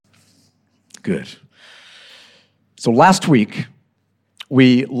Good. So last week,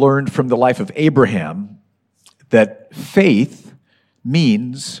 we learned from the life of Abraham that faith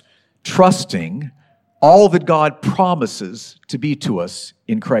means trusting all that God promises to be to us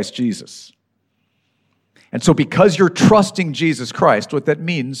in Christ Jesus. And so because you're trusting Jesus Christ, what that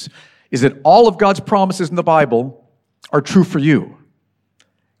means is that all of God's promises in the Bible are true for you.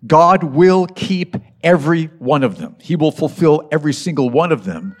 God will keep every one of them. He will fulfill every single one of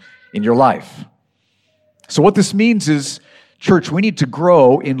them in your life. So what this means is, church, we need to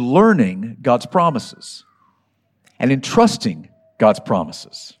grow in learning God's promises and in trusting God's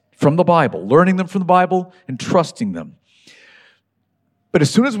promises from the Bible, learning them from the Bible and trusting them. But as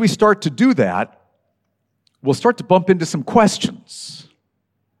soon as we start to do that, we'll start to bump into some questions.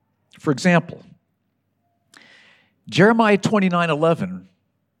 For example, Jeremiah 29:11,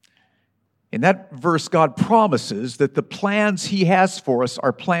 in that verse, God promises that the plans He has for us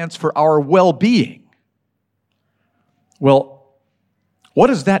are plans for our well-being. Well, what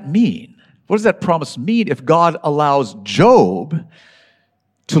does that mean? What does that promise mean if God allows Job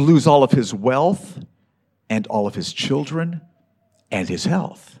to lose all of his wealth and all of his children and his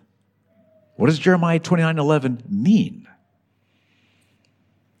health? What does Jeremiah 29:11 mean?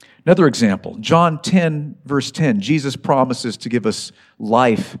 Another example, John 10, verse 10, Jesus promises to give us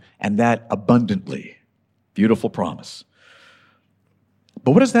life and that abundantly. Beautiful promise.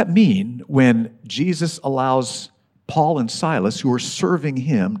 But what does that mean when Jesus allows Paul and Silas, who are serving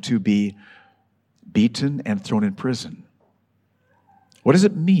him, to be beaten and thrown in prison? What does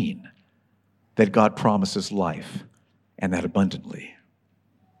it mean that God promises life and that abundantly?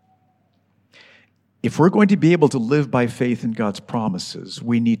 If we're going to be able to live by faith in God's promises,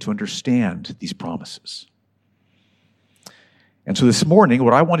 we need to understand these promises. And so this morning,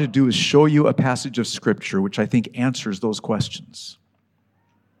 what I want to do is show you a passage of Scripture which I think answers those questions.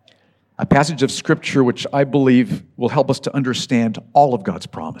 A passage of Scripture which I believe will help us to understand all of God's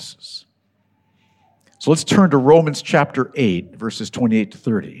promises. So let's turn to Romans chapter 8, verses 28 to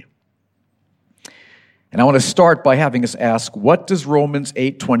 30. And I want to start by having us ask, what does Romans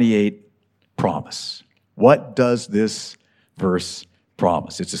 8:28 promise? What does this verse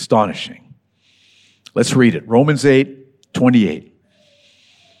promise? It's astonishing. Let's read it. Romans 8:28.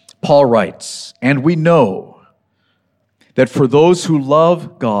 Paul writes, "And we know that for those who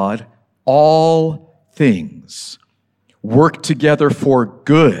love God, all things work together for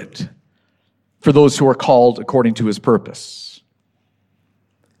good, for those who are called according to His purpose."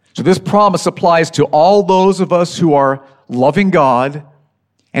 So this promise applies to all those of us who are loving God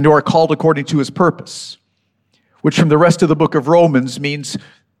and who are called according to His purpose, which from the rest of the book of Romans means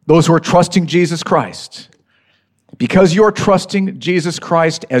those who are trusting Jesus Christ. Because you're trusting Jesus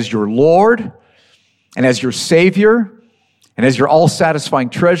Christ as your Lord and as your Savior and as your all-satisfying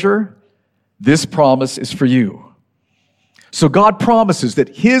treasure, this promise is for you. So God promises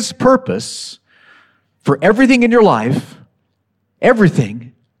that His purpose for everything in your life,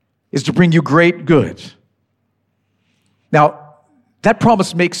 everything, is to bring you great good. Now, that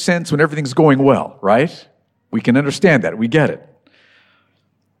promise makes sense when everything's going well, right? We can understand that. We get it.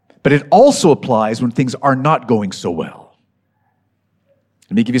 But it also applies when things are not going so well.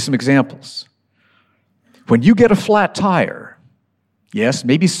 Let me give you some examples. When you get a flat tire, yes,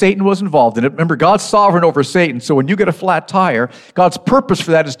 maybe Satan was involved in it. Remember, God's sovereign over Satan. So when you get a flat tire, God's purpose for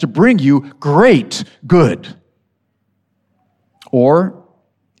that is to bring you great good. Or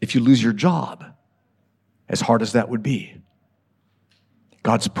if you lose your job, as hard as that would be,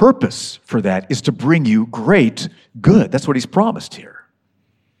 God's purpose for that is to bring you great good. That's what He's promised here.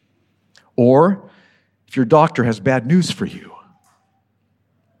 Or if your doctor has bad news for you,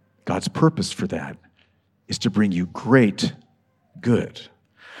 God's purpose for that is to bring you great good.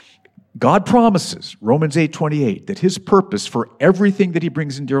 God promises, Romans 8:28, that His purpose for everything that He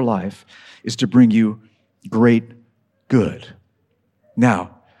brings into your life is to bring you great good.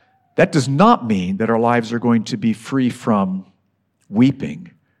 Now, that does not mean that our lives are going to be free from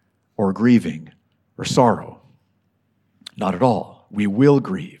weeping or grieving or sorrow. Not at all. We will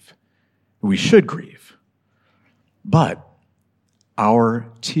grieve. We should grieve. But our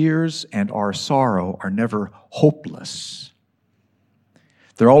tears and our sorrow are never hopeless.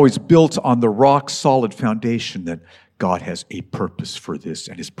 They're always built on the rock-solid foundation that God has a purpose for this,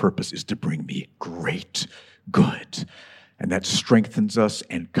 and His purpose is to bring me great good. And that strengthens us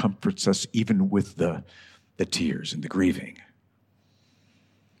and comforts us even with the tears and the grieving.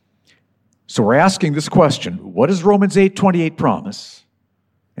 So we're asking this question, what does Romans 8:28 promise?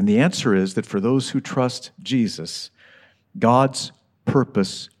 And the answer is that for those who trust Jesus, God's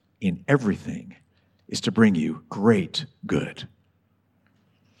purpose in everything is to bring you great good.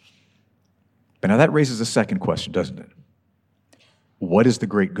 But now that raises a second question, doesn't it? What is the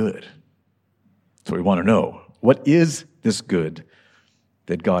great good? That's what we want to know. What is this good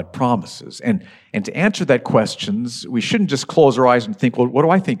that God promises? And to answer that question, we shouldn't just close our eyes and think, well, what do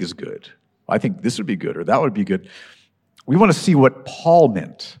I think is good? I think this would be good or that would be good. We want to see what Paul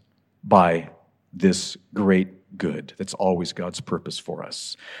meant by this great good that's always God's purpose for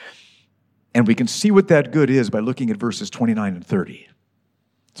us. And we can see what that good is by looking at verses 29 and 30.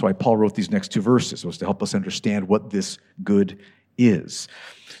 That's why Paul wrote these next two verses, was to help us understand what this good is.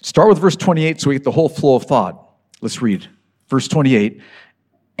 Start with verse 28 so we get the whole flow of thought. Let's read verse 28.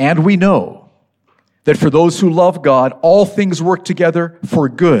 And we know that for those who love God, all things work together for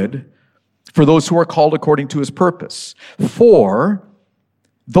good, for those who are called according to his purpose. For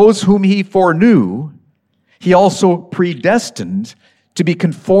those whom he foreknew, he also predestined to be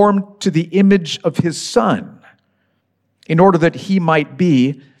conformed to the image of his Son, in order that he might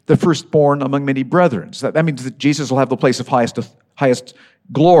be the firstborn among many brethren. So that means that Jesus will have the place of highest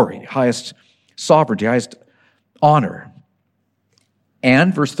glory, highest sovereignty, highest honor.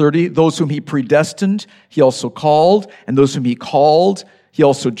 And, verse 30, those whom he predestined, he also called, and those whom he called, he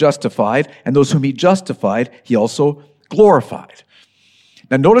also justified, and those whom he justified, he also glorified.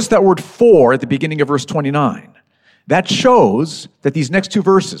 Now notice that word for at the beginning of verse 29. That shows that these next two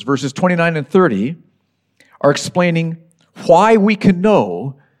verses, verses 29 and 30, are explaining why we can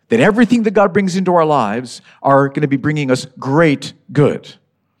know that everything that God brings into our lives are going to be bringing us great good.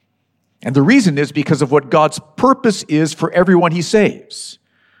 And the reason is because of what God's purpose is for everyone he saves.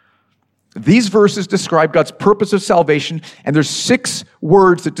 These verses describe God's purpose of salvation, and there's 6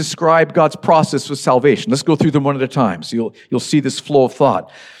 words that describe God's process of salvation. Let's go through them one at a time so you'll see this flow of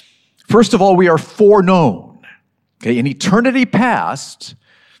thought. First of all, we are foreknown. Okay, in eternity past,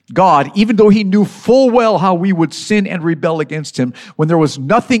 God, even though he knew full well how we would sin and rebel against him, when there was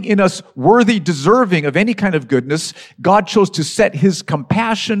nothing in us worthy, deserving of any kind of goodness, God chose to set his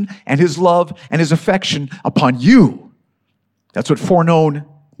compassion and his love and his affection upon you. That's what foreknown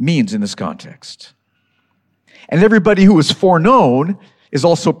means in this context. And everybody who is foreknown is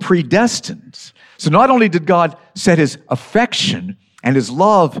also predestined. So not only did God set his affection and his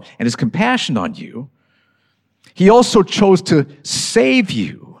love and his compassion on you, he also chose to save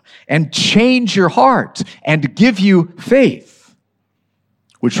you and change your heart and give you faith,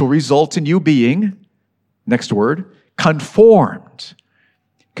 which will result in you being, next word, conformed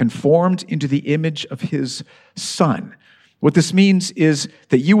into the image of his Son. What this means is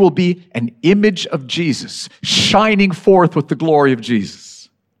that you will be an image of Jesus, shining forth with the glory of Jesus,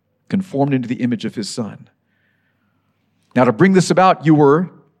 conformed into the image of his Son. Now, to bring this about, you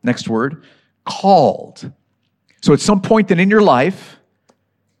were, next word, called. So at some point then in your life,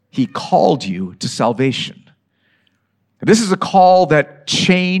 he called you to salvation. This is a call that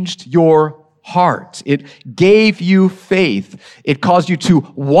changed your heart. It gave you faith. It caused you to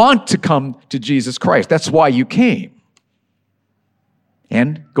want to come to Jesus Christ. That's why you came.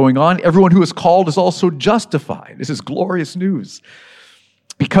 And going on, everyone who is called is also justified. This is glorious news.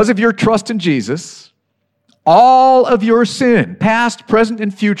 Because of your trust in Jesus, all of your sin, past, present,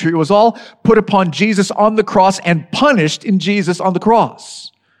 and future, it was all put upon Jesus on the cross and punished in Jesus on the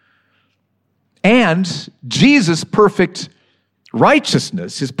cross. And Jesus' perfect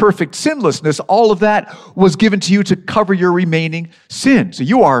righteousness, his perfect sinlessness, all of that was given to you to cover your remaining sin. So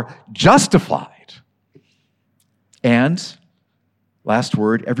you are justified. And, last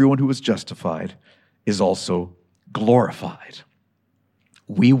word, everyone who is justified is also glorified.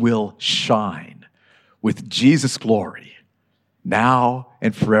 We will shine with Jesus' glory, now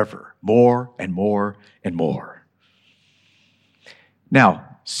and forever, more and more and more. Now,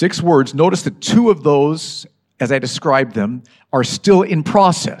 6 words. Notice that 2 of those, as I described them, are still in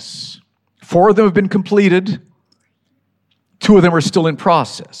process. 4 of them have been completed. 2 of them are still in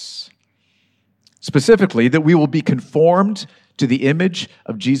process. Specifically, that we will be conformed to the image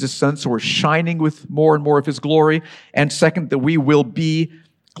of Jesus' Son, so we're shining with more and more of his glory. And second, that we will be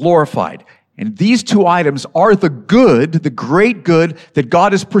glorified. And these 2 items are the good, the great good that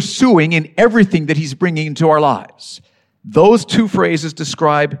God is pursuing in everything that he's bringing into our lives. Those 2 phrases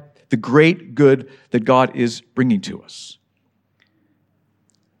describe the great good that God is bringing to us.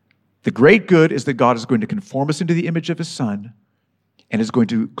 The great good is that God is going to conform us into the image of his Son and is going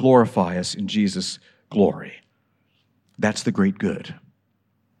to glorify us in Jesus' glory. That's the great good.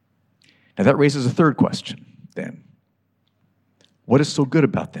 Now that raises a third question then. What is so good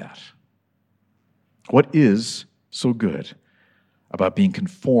about that? What is so good about being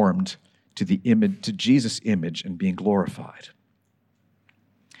conformed to the image, to Jesus' image, and being glorified?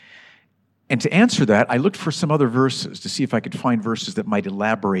 And to answer that, I looked for some other verses to see if I could find verses that might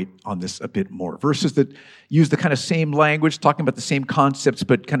elaborate on this a bit more. Verses that use the kind of same language, talking about the same concepts,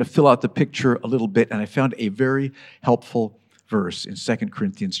 but kind of fill out the picture a little bit. And I found a very helpful verse in 2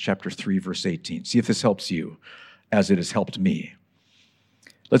 Corinthians chapter 3, verse 18. See if this helps you as it has helped me.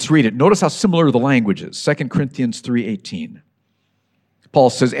 Let's read it. Notice how similar the language is. 2 Corinthians 3:18. Paul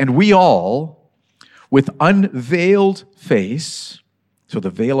says, "And we all, with unveiled face," so the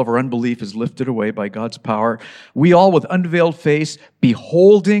veil of our unbelief is lifted away by God's power. "We all with unveiled face,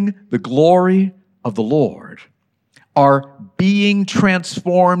 beholding the glory of the Lord, are being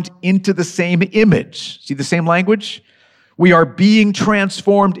transformed into the same image." See the same language? We are being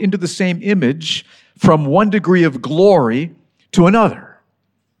transformed into the same image from one degree of glory to another.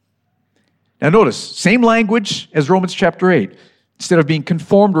 Now notice, same language as Romans chapter 8. Instead of being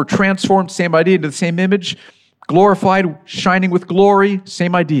conformed or transformed, same idea, into the same image. Glorified, shining with glory,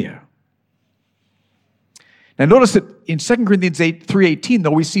 same idea. Now notice that in 2 Corinthians 3:18,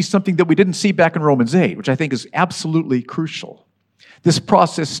 though, we see something that we didn't see back in Romans 8, which I think is absolutely crucial. This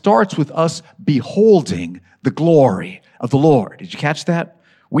process starts with us beholding the glory of the Lord. Did you catch that?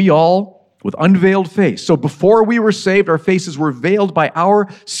 We all, with unveiled face. So before we were saved, our faces were veiled by our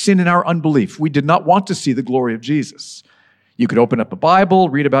sin and our unbelief. We did not want to see the glory of Jesus. You could open up a Bible,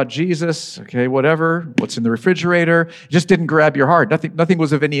 read about Jesus, okay, whatever, what's in the refrigerator. It just didn't grab your heart. Nothing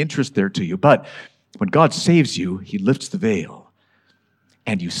was of any interest there to you. But when God saves you, he lifts the veil,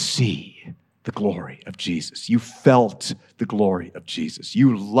 and you see the glory of Jesus. You felt the glory of Jesus.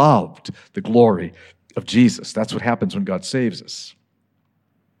 You loved the glory of Jesus. That's what happens when God saves us.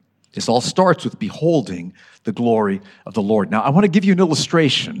 This all starts with beholding the glory of the Lord. Now, I want to give you an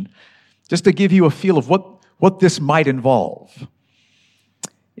illustration just to give you a feel of what this might involve.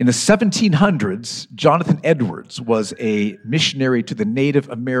 In the 1700s, Jonathan Edwards was a missionary to the Native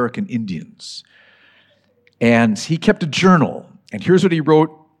American Indians. And he kept a journal. And here's what he wrote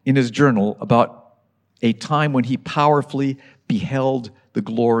in his journal about a time when he powerfully beheld the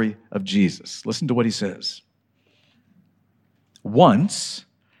glory of Jesus. Listen to what he says. "Once,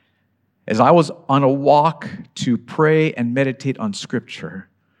 as I was on a walk to pray and meditate on Scripture,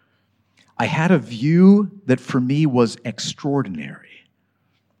 I had a view that for me was extraordinary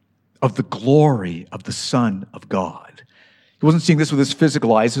of the glory of the Son of God." He wasn't seeing this with his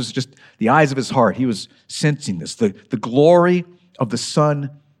physical eyes. It was just the eyes of his heart. He was sensing this, the glory of the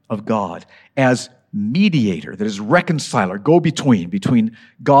Son of God as mediator, that is reconciler, between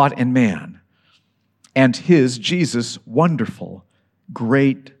God and man, and his, Jesus, wonderful,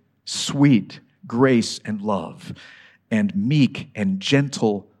 great, sweet grace and love, and meek and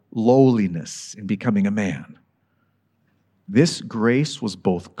gentle lowliness in becoming a man. This grace was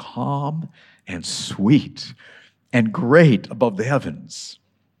both calm and sweet and great above the heavens.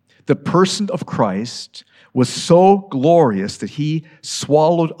 The person of Christ was so glorious that he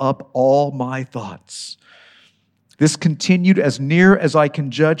swallowed up all my thoughts. This continued as near as I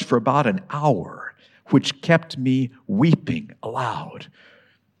can judge for about an hour, which kept me weeping aloud.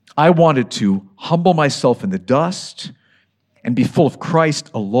 I wanted to humble myself in the dust and be full of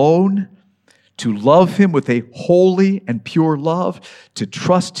Christ alone, to love him with a holy and pure love, to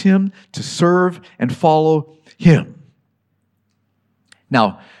trust him, to serve and follow him.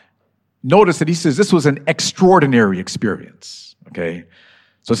 Now, notice that he says this was an extraordinary experience, okay?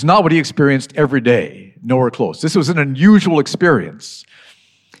 So it's not what he experienced every day, nowhere close. This was an unusual experience.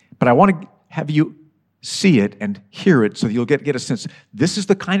 But I want to have you see it and hear it so you'll get a sense. This is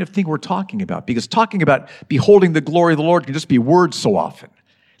the kind of thing we're talking about, because talking about beholding the glory of the Lord can just be words so often.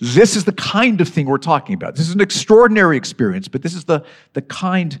 This is the kind of thing we're talking about. This is an extraordinary experience, but this is the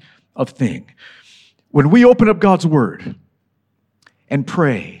kind of thing. When we open up God's Word and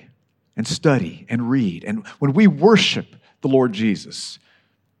pray and study and read, and when we worship the Lord Jesus,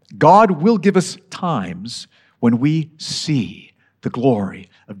 God will give us times when we see the glory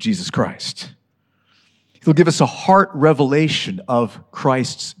of Jesus Christ. He'll give us a heart revelation of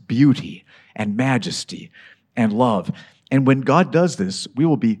Christ's beauty and majesty and love. And when God does this, we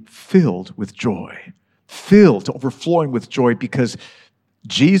will be filled with joy, filled to overflowing with joy, because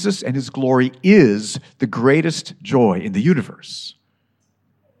Jesus and his glory is the greatest joy in the universe.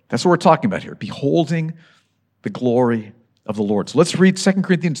 That's what we're talking about here, beholding the glory of the Lord. So let's read 2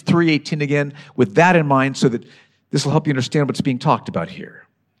 Corinthians 3:18 again with that in mind so that this will help you understand what's being talked about here.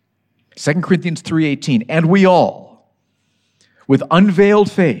 2 Corinthians 3:18, "And we all, with unveiled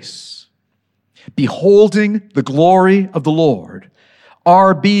face, beholding the glory of the Lord,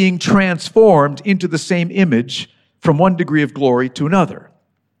 are being transformed into the same image from one degree of glory to another."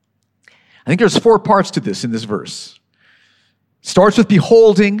 I think there's 4 parts to this in this verse. Starts with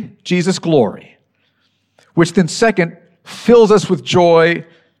beholding Jesus' glory, which then second fills us with joy,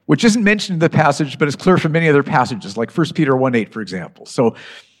 which isn't mentioned in the passage, but is clear from many other passages, like 1 Peter 1:8, for example. So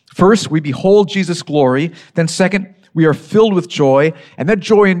first, we behold Jesus' glory. Then second, we are filled with joy. And that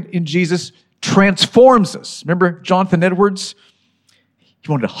joy in Jesus transforms us. Remember Jonathan Edwards?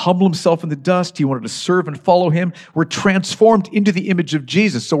 He wanted to humble himself in the dust. He wanted to serve and follow him. We're transformed into the image of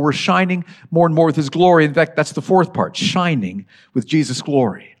Jesus. So we're shining more and more with his glory. In fact, that's the fourth part, shining with Jesus'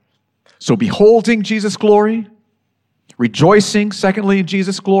 glory. So beholding Jesus' glory, rejoicing, secondly, in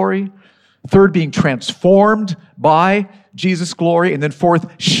Jesus' glory. Third, being transformed by Jesus' glory. And then fourth,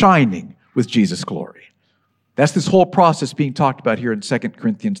 shining with Jesus' glory. That's this whole process being talked about here in 2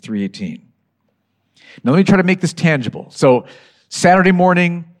 Corinthians 3:18. Now let me try to make this tangible. So Saturday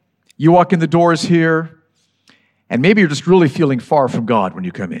morning, you walk in the doors here, and maybe you're just really feeling far from God when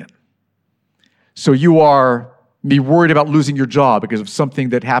you come in. So you are maybe worried about losing your job because of something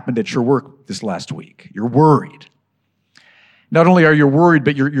that happened at your work this last week. You're worried. Not only are you worried,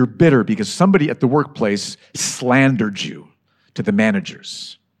 but you're bitter because somebody at the workplace slandered you to the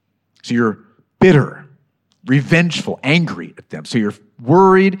managers. So you're bitter, revengeful, angry at them. So you're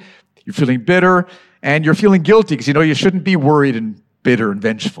worried, you're feeling bitter, and you're feeling guilty because you know you shouldn't be worried and bitter and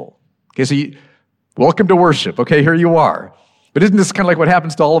vengeful. Okay, so welcome to worship. Okay, here you are. But isn't this kind of like what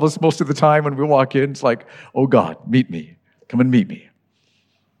happens to all of us most of the time when we walk in? It's like, oh God, meet me. Come and meet me.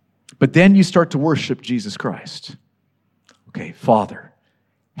 But then you start to worship Jesus Christ. Okay, Father,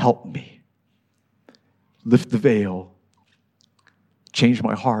 help me. Lift the veil. Change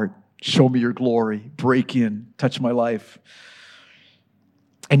my heart. Show me your glory. Break in. Touch my life.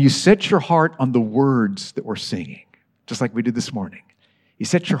 And you set your heart on the words that we're singing, just like we did this morning. You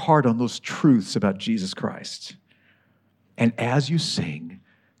set your heart on those truths about Jesus Christ. And as you sing,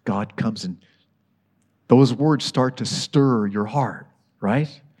 God comes and those words start to stir your heart,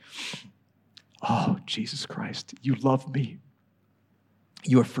 right? Oh, Jesus Christ, you love me.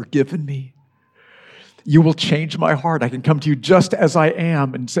 You have forgiven me. You will change my heart. I can come to you just as I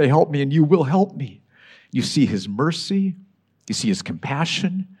am and say, help me, and you will help me. You see his mercy. You see his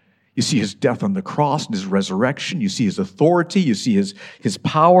compassion. You see his death on the cross and his resurrection. You see his authority. You see his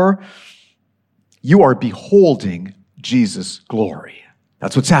power. You are beholding Jesus' glory.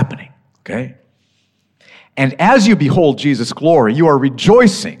 That's what's happening, okay? And as you behold Jesus' glory, you are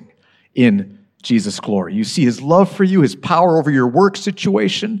rejoicing in Jesus' glory. You see his love for you, his power over your work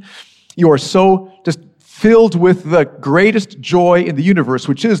situation. You are so just filled with the greatest joy in the universe,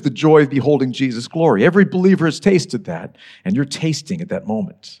 which is the joy of beholding Jesus' glory. Every believer has tasted that, and you're tasting at that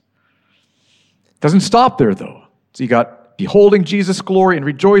moment. It doesn't stop there, though. So you got beholding Jesus' glory and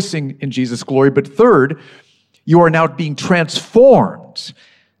rejoicing in Jesus' glory. But third, you are now being transformed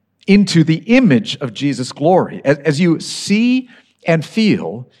into the image of Jesus' glory. As you see and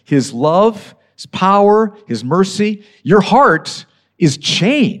feel his love, his power, his mercy, your heart is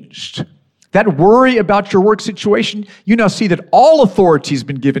changed. That worry about your work situation, you now see that all authority has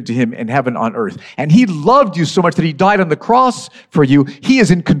been given to him in heaven on earth. And he loved you so much that he died on the cross for you. He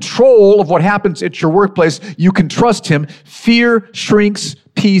is in control of what happens at your workplace. You can trust him. Fear shrinks,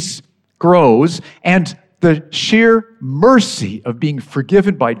 peace grows, and the sheer mercy of being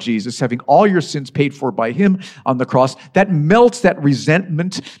forgiven by Jesus, having all your sins paid for by him on the cross, that melts that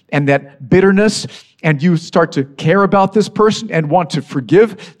resentment and that bitterness, and you start to care about this person and want to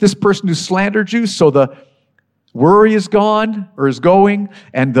forgive this person who slandered you. So the worry is gone or is going,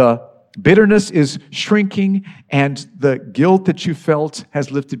 and the bitterness is shrinking, and the guilt that you felt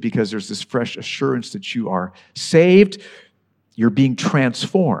has lifted because there's this fresh assurance that you are saved. You're being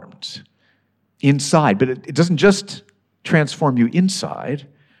transformed inside, but it doesn't just transform you inside.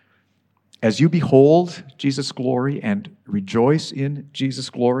 As you behold Jesus' glory and rejoice in Jesus'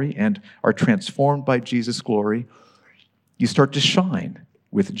 glory and are transformed by Jesus' glory, you start to shine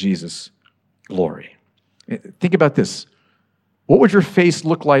with Jesus' glory. Think about this. What would your face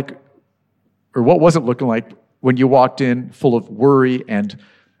look like, or what was it looking like when you walked in full of worry and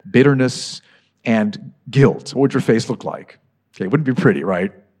bitterness and guilt? What would your face look like? Okay, it wouldn't be pretty,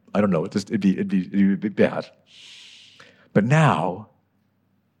 right? I don't know. It'd be bad. But now,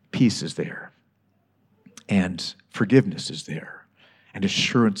 peace is there, and forgiveness is there, and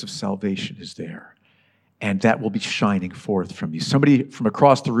assurance of salvation is there, and that will be shining forth from you. Somebody from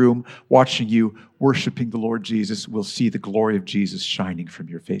across the room watching you, worshiping the Lord Jesus, will see the glory of Jesus shining from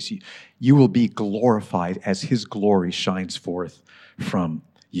your face. You will be glorified as his glory shines forth from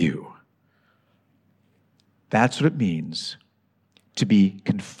you. That's what it means to be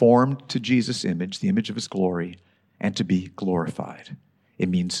conformed to Jesus' image, the image of his glory, and to be glorified. It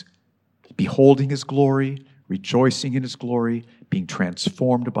means beholding his glory, rejoicing in his glory, being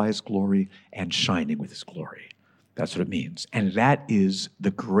transformed by his glory, and shining with his glory. That's what it means. And that is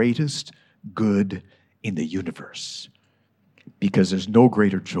the greatest good in the universe, because there's no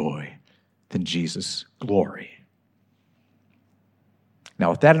greater joy than Jesus' glory.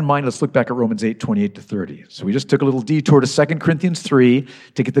 Now, with that in mind, let's look back at Romans 8, 28 to 30. So we just took a little detour to 2 Corinthians 3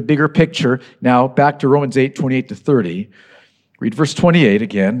 to get the bigger picture. Now, back to Romans 8, 28 to 30. Read verse 28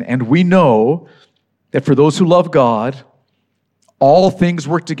 again. And we know that for those who love God, all things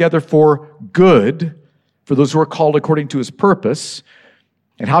work together for good, for those who are called according to his purpose.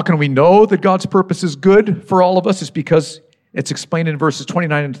 And how can we know that God's purpose is good for all of us? It's because it's explained in verses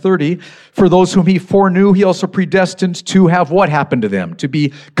 29 and 30. For those whom he foreknew, he also predestined to have what happened to them? To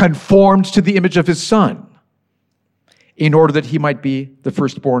be conformed to the image of his Son, in order that he might be the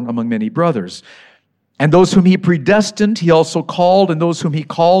firstborn among many brothers. And those whom he predestined, he also called. And those whom he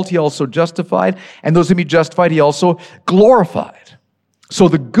called, he also justified. And those whom he justified, he also glorified. So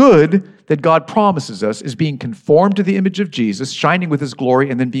the good that God promises us is being conformed to the image of Jesus, shining with his glory,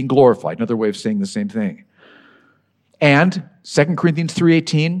 and then being glorified. Another way of saying the same thing. And 2 Corinthians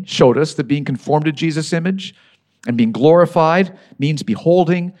 3:18 showed us that being conformed to Jesus' image and being glorified means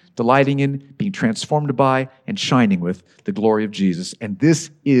beholding, delighting in, being transformed by, and shining with the glory of Jesus. And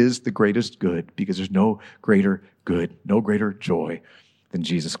this is the greatest good, because there's no greater good, no greater joy than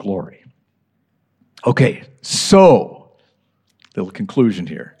Jesus' glory. Okay, so, little conclusion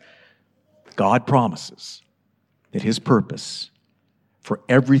here. God promises that his purpose for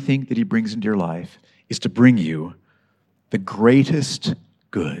everything that he brings into your life is to bring you the greatest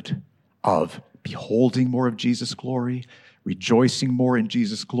good of beholding more of Jesus' glory, rejoicing more in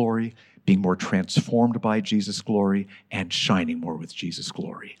Jesus' glory, being more transformed by Jesus' glory, and shining more with Jesus'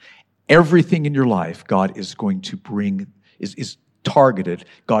 glory. Everything in your life, God is going to bring, is targeted.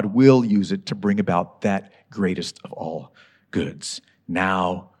 God will use it to bring about that greatest of all goods,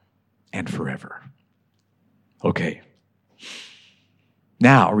 now and forever. Okay.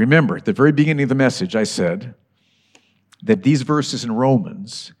 Now, remember, at the very beginning of the message, I said that these verses in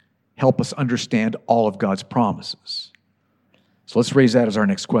Romans help us understand all of God's promises. So let's raise that as our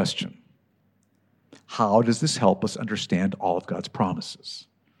next question. How does this help us understand all of God's promises?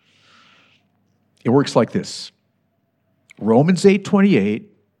 It works like this. Romans 8:28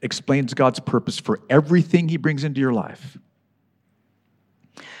 explains God's purpose for everything he brings into your life.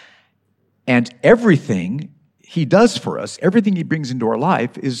 And everything he does for us, everything he brings into our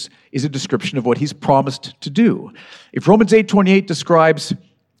life is a description of what he's promised to do. If Romans 8:28 describes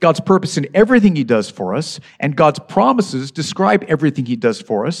God's purpose in everything he does for us, and God's promises describe everything he does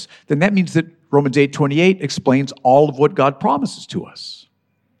for us, then that means that Romans 8:28 explains all of what God promises to us.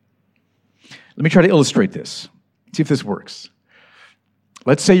 Let me try to illustrate this. See if this works.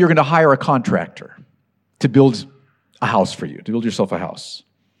 Let's say you're going to hire a contractor to build a house for you, to build yourself a house.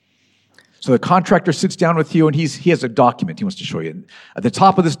 So the contractor sits down with you, and he has a document he wants to show you. At the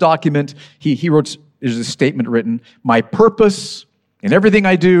top of this document, he wrote, there's a statement written, "My purpose in everything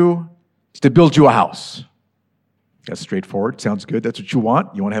I do is to build you a house." That's straightforward. Sounds good. That's what you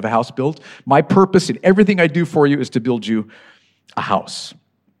want. You want to have a house built. My purpose in everything I do for you is to build you a house.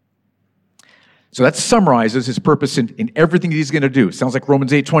 So that summarizes his purpose in everything he's going to do. Sounds like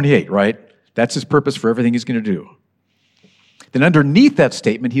Romans 8:28, right? That's his purpose for everything he's going to do. Then underneath that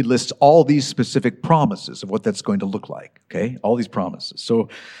statement, he lists all these specific promises of what that's going to look like, okay? All these promises. So,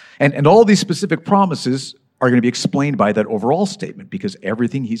 and all these specific promises are going to be explained by that overall statement, because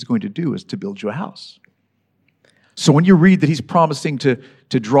everything he's going to do is to build you a house. So when you read that he's promising to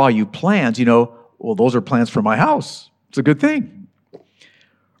draw you plans, you know, well, those are plans for my house. It's a good thing.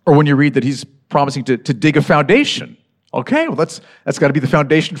 Or when you read that he's promising to dig a foundation, okay, well, that's got to be the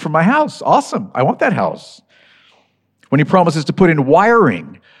foundation for my house. Awesome. I want that house. When he promises to put in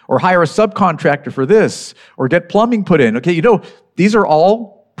wiring or hire a subcontractor for this or get plumbing put in, okay, you know, these are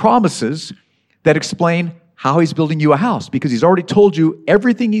all promises that explain how he's building you a house, because he's already told you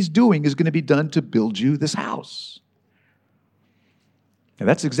everything he's doing is going to be done to build you this house. And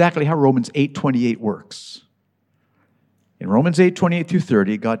that's exactly how Romans 8:28 works. In Romans 8:28 through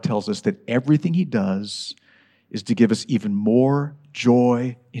 30, God tells us that everything he does is to give us even more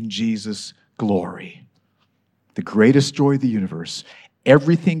joy in Jesus' glory. The greatest joy of the universe.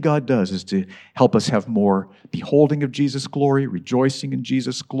 Everything God does is to help us have more beholding of Jesus' glory, rejoicing in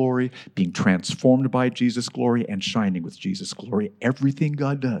Jesus' glory, being transformed by Jesus' glory, and shining with Jesus' glory. Everything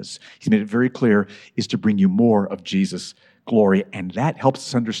God does, he's made it very clear, is to bring you more of Jesus' glory, and that helps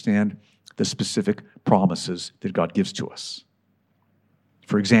us understand the specific promises that God gives to us.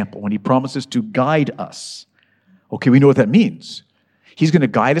 For example, when he promises to guide us, okay, we know what that means. He's going to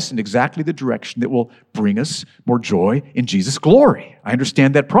guide us in exactly the direction that will bring us more joy in Jesus' glory. I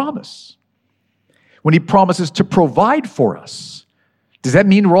understand that promise. When he promises to provide for us, does that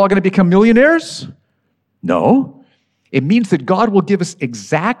mean we're all going to become millionaires? No. It means that God will give us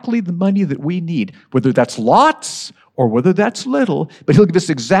exactly the money that we need, whether that's lots or whether that's little, but he'll give us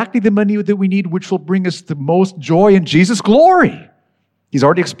exactly the money that we need, which will bring us the most joy in Jesus' glory. He's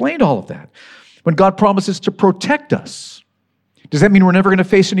already explained all of that. When God promises to protect us, does that mean we're never going to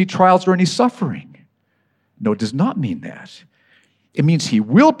face any trials or any suffering? No, it does not mean that. It means he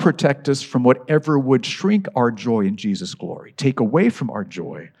will protect us from whatever would shrink our joy in Jesus' glory, take away from our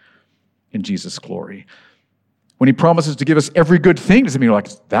joy in Jesus' glory. When he promises to give us every good thing, does it mean like,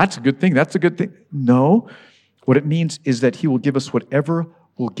 that's a good thing, that's a good thing? No. What it means is that he will give us whatever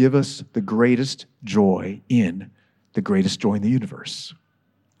will give us the greatest joy in the greatest joy in the universe,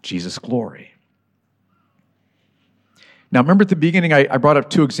 Jesus' glory. Now, remember at the beginning, I brought up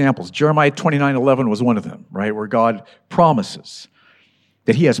two examples. Jeremiah 29:11 was one of them, right, where God promises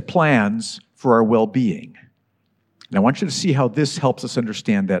that he has plans for our well-being. And I want you to see how this helps us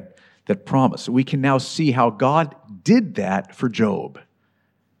understand that promise. We can now see how God did that for Job.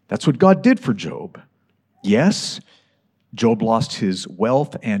 That's what God did for Job. Yes, Job lost his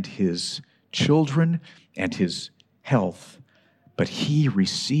wealth and his children and his health, but he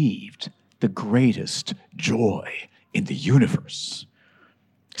received the greatest joy in the universe.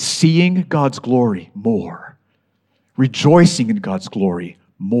 Seeing God's glory more, rejoicing in God's glory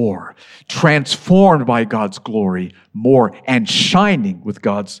more, transformed by God's glory more, and shining with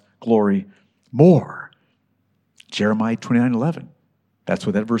God's glory more. Jeremiah 29:11. That's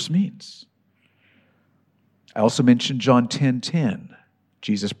what that verse means. I also mentioned John 10:10.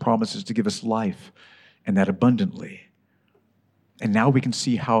 Jesus promises to give us life, and that abundantly. And now we can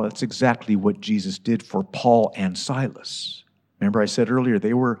see how that's exactly what Jesus did for Paul and Silas. Remember I said earlier,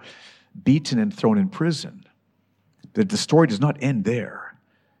 they were beaten and thrown in prison. The story does not end there.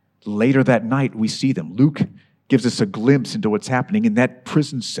 Later that night, we see them. Luke gives us a glimpse into what's happening in that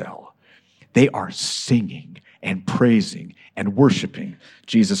prison cell. They are singing and praising and worshiping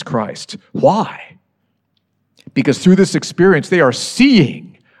Jesus Christ. Why? Because through this experience, they are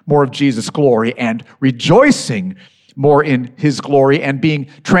seeing more of Jesus' glory and rejoicing more in his glory and being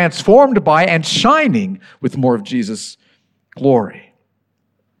transformed by and shining with more of Jesus' glory.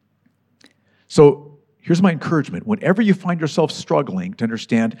 So here's my encouragement. Whenever you find yourself struggling to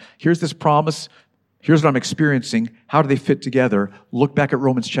understand, here's this promise, here's what I'm experiencing, how do they fit together? Look back at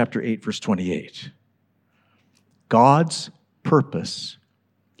Romans chapter 8, verse 28. God's purpose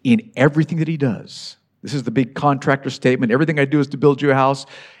in everything that he does. This is the big contractor statement. Everything I do is to build you a house.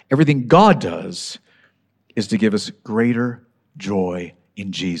 Everything God does is to give us greater joy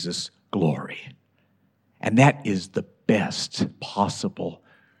in Jesus' glory. And that is the best possible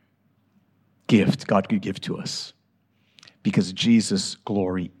gift God could give to us. Because Jesus'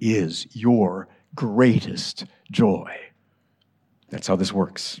 glory is your greatest joy. That's how this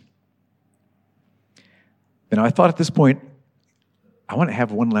works. And I thought at this point, I want to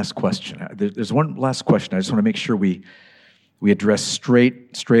have one last question. There's one last question I just want to make sure we address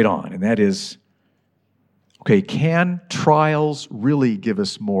straight on, and that is, okay, can trials really give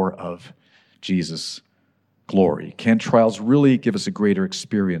us more of Jesus' glory? Can trials really give us a greater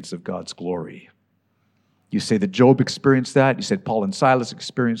experience of God's glory? You say that Job experienced that. You said Paul and Silas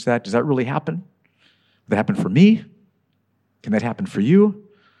experienced that. Does that really happen? Does that happen for me? Can that happen for you?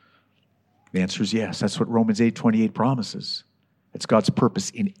 The answer is yes. That's what Romans 8:28 promises. It's God's purpose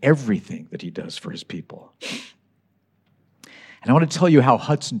in everything that he does for his people. And I want to tell you how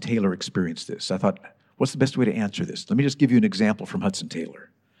Hudson Taylor experienced this. I thought, what's the best way to answer this? Let me just give you an example from Hudson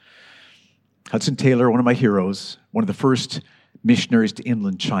Taylor. Hudson Taylor, one of my heroes, one of the first missionaries to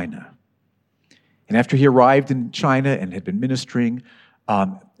inland China. And after he arrived in China and had been ministering,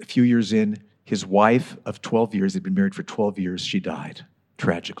 a few years in, his wife of 12 years, they'd been married for 12 years, she died,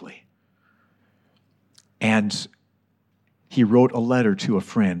 tragically. And he wrote a letter to a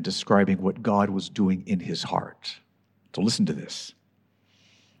friend describing what God was doing in his heart. So listen to this.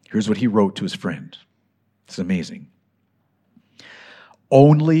 Here's what he wrote to his friend. It's amazing.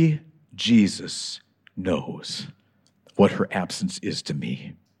 Only Jesus knows what her absence is to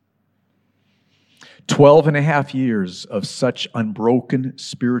me. 12 and a half years of such unbroken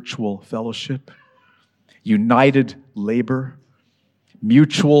spiritual fellowship, united labor,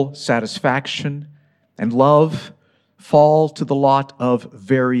 mutual satisfaction, and love fall to the lot of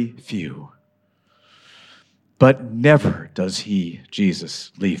very few. But never does he,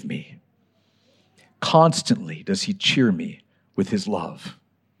 Jesus, leave me. Constantly does he cheer me with his love.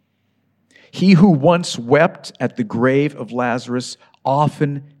 He who once wept at the grave of Lazarus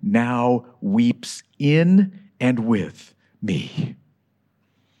often now weeps in and with me.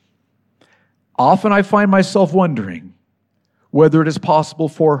 Often I find myself wondering whether it is possible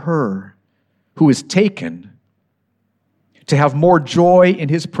for her who is taken to have more joy in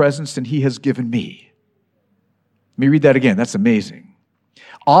his presence than he has given me. Let me read that again. That's amazing.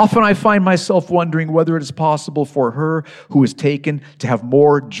 Often I find myself wondering whether it is possible for her who is taken to have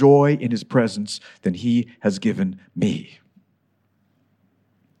more joy in his presence than he has given me.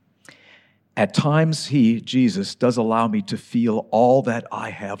 At times, he, Jesus, does allow me to feel all that I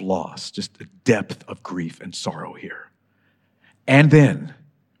have lost, just the depth of grief and sorrow here. And then,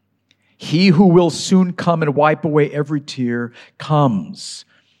 he who will soon come and wipe away every tear comes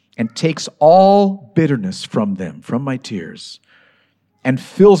and takes all bitterness from them, from my tears, and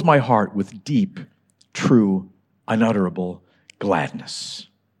fills my heart with deep, true, unutterable gladness.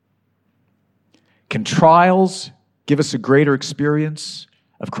 Can trials give us a greater experience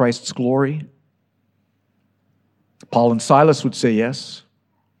of Christ's glory? Paul and Silas would say yes.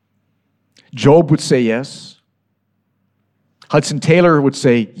 Job would say yes. Hudson Taylor would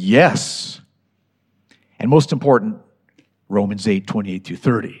say yes. And most important, Romans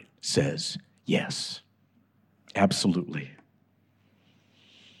 8:28-30 says yes. Absolutely.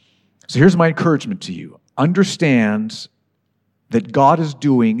 So here's my encouragement to you. Understand that God is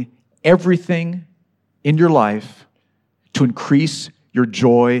doing everything in your life to increase your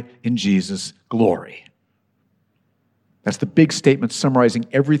joy in Jesus' glory. That's the big statement summarizing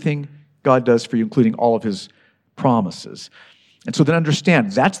everything God does for you, including all of his promises. And so then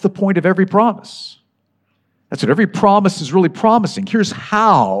understand, that's the point of every promise. That's what every promise is really promising. Here's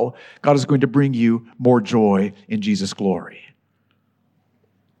how God is going to bring you more joy in Jesus' glory.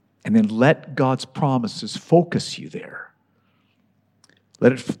 And then let God's promises focus you there.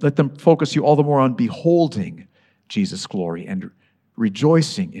 Let them focus you all the more on beholding Jesus' glory and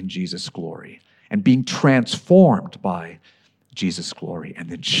rejoicing in Jesus' glory and being transformed by Jesus' glory and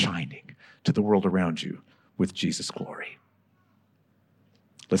then shining to the world around you with Jesus' glory.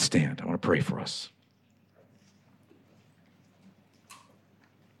 Let's stand. I want to pray for us.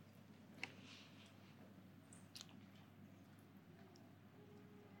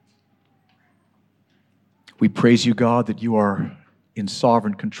 We praise you, God, that you are in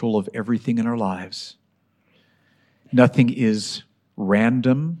sovereign control of everything in our lives. Nothing is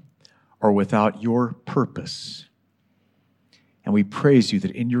random or without your purpose. And we praise you that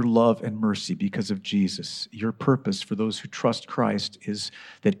in your love and mercy, because of Jesus, your purpose for those who trust Christ is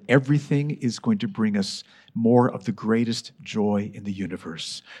that everything is going to bring us more of the greatest joy in the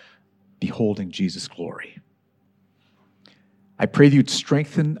universe, beholding Jesus' glory. I pray that you'd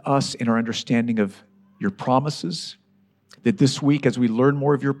strengthen us in our understanding of your promises, that this week as we learn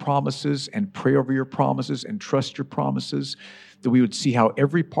more of your promises and pray over your promises and trust your promises, that we would see how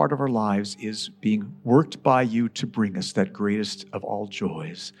every part of our lives is being worked by you to bring us that greatest of all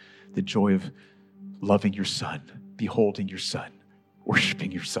joys, the joy of loving your Son, beholding your Son,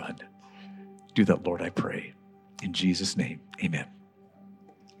 worshiping your Son. Do that, Lord, I pray. In Jesus' name, amen.